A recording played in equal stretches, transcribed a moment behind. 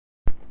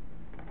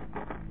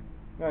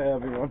Hi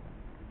everyone.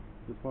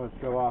 Just want to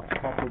show off a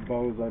couple of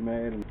bows I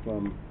made and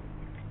some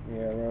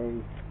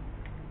arrows.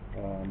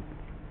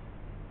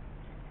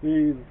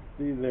 These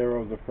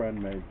arrows a friend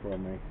made for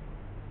me.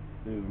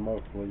 These are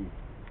mostly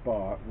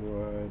spot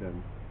wood,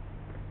 and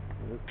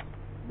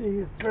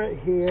these right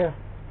here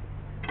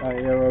are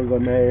arrows I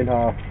made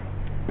off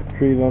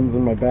tree limbs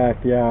in my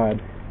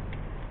backyard.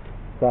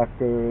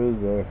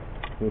 Suckers or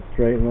the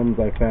straight limbs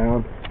I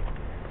found.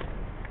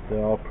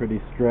 They're all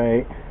pretty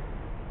straight.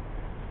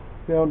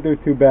 They don't do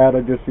too bad.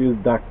 I just use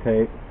duct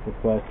tape for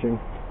fletching.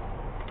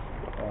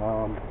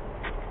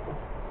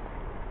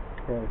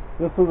 Okay.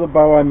 This is a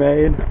bow I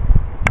made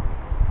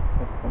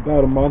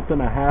about a month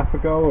and a half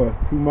ago or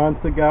 2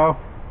 months ago.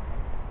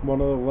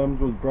 One of the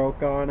limbs was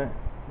broke on it.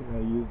 I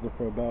used it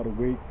for about a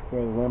week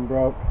before the limb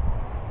broke.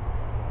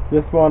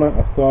 This one,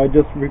 so I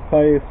just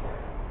replaced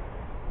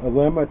a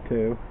limb or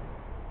two.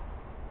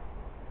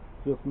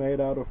 Just made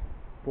out of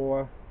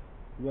 4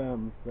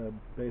 limbs that are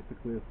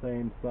basically the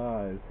same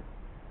size,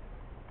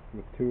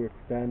 with 2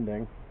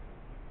 extending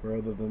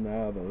further than the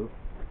others.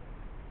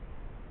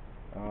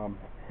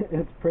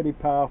 It's pretty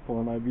powerful,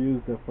 and I've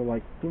used it for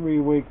like 3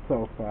 weeks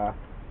so far.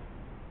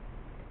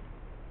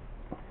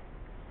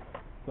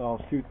 So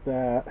I'll shoot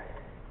that.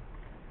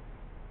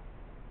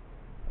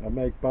 I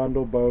make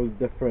bundle bows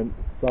different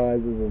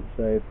sizes and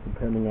shapes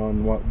depending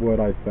on what wood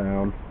I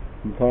found.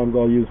 Sometimes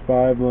I'll use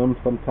 5 limbs,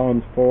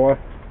 sometimes 4,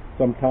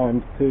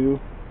 sometimes 2.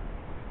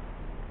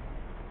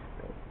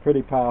 It's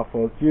pretty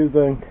powerful. It's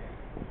using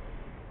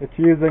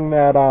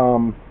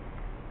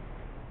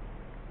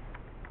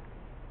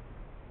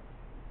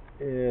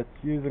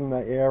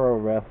that arrow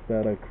rest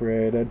that I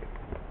created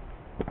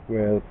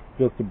with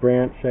just a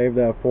branch shaved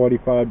at a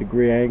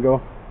 45-degree angle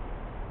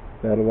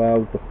that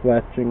allows the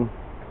fletching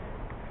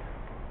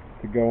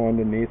to go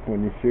underneath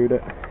when you shoot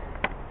it.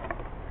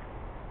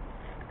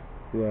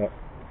 So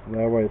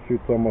that way it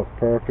shoots almost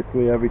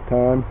perfectly every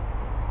time.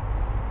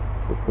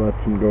 The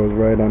fletching goes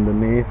right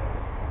underneath.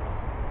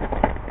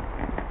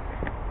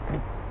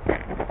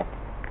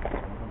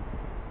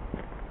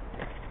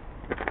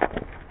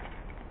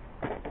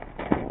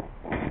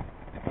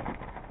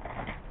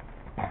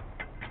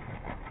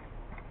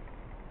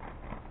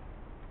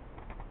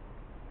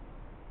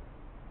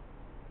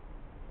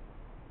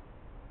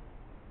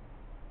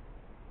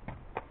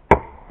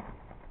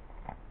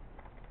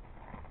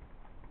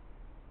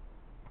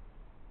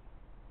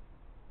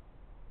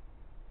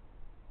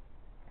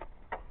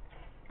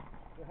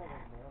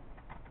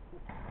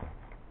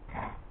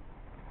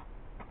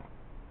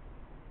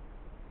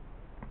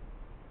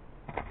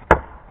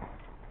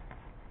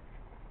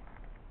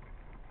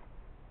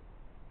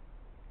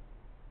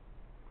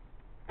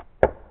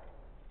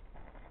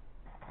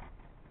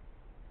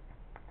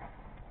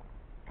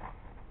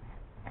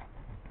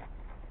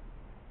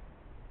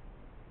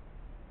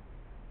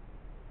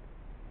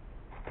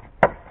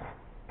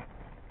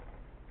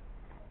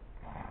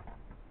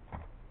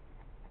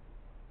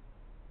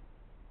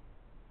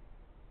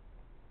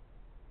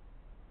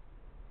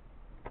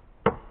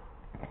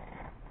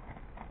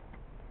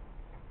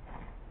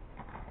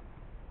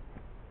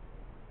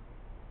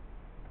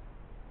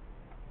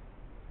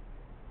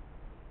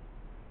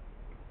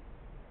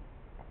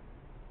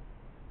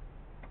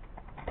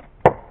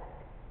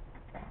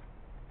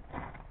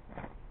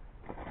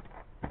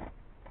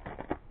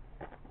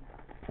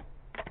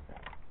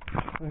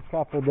 A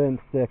couple didn't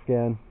stick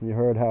in. You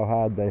heard how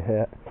hard they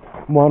hit.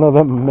 One of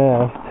them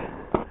missed.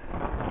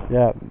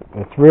 Yeah,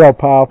 it's a real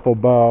powerful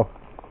bow.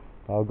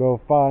 I'll go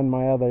find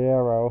my other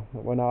arrow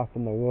that went off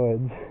in the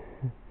woods,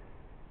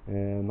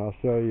 and I'll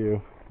show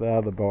you the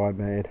other bow I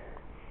made.